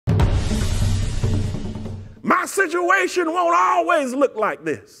My situation won't always look like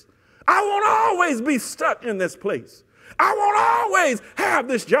this. I won't always be stuck in this place. I won't always have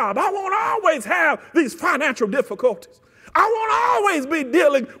this job. I won't always have these financial difficulties. I won't always be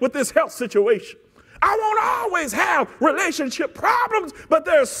dealing with this health situation. I won't always have relationship problems, but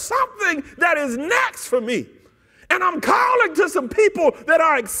there's something that is next for me. And I'm calling to some people that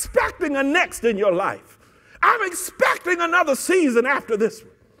are expecting a next in your life. I'm expecting another season after this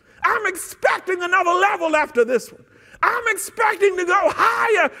one. I'm expecting another level after this one. I'm expecting to go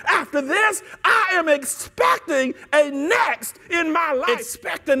higher after this. I am expecting a next in my life.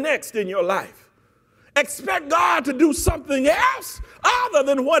 Expect a next in your life. Expect God to do something else other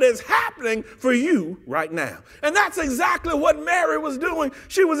than what is happening for you right now. And that's exactly what Mary was doing.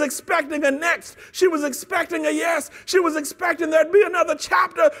 She was expecting a next. She was expecting a yes. She was expecting there'd be another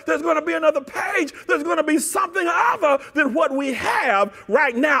chapter. There's going to be another page. There's going to be something other than what we have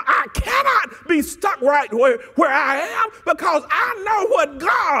right now. I cannot be stuck right where I am because I know what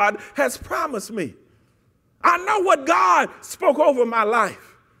God has promised me. I know what God spoke over my life.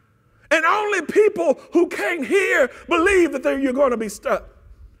 And only people who can't hear believe that you're going to be stuck.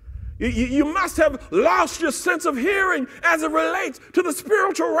 You must have lost your sense of hearing as it relates to the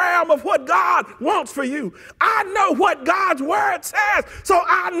spiritual realm of what God wants for you. I know what God's word says, so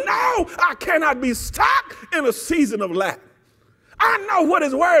I know I cannot be stuck in a season of lack. I know what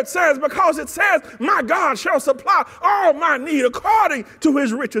his word says because it says, my God shall supply all my need according to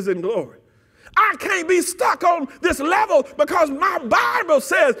his riches and glory. I can't be stuck on this level because my Bible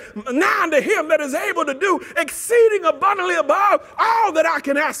says, now unto him that is able to do exceeding abundantly above all that I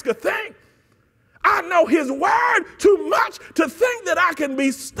can ask or think. I know his word too much to think that I can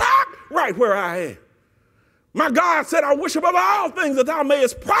be stuck right where I am. My God said, I wish above all things that thou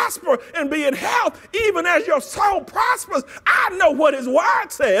mayest prosper and be in health, even as your soul prospers. I know what his word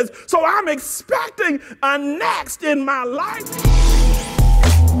says, so I'm expecting a next in my life.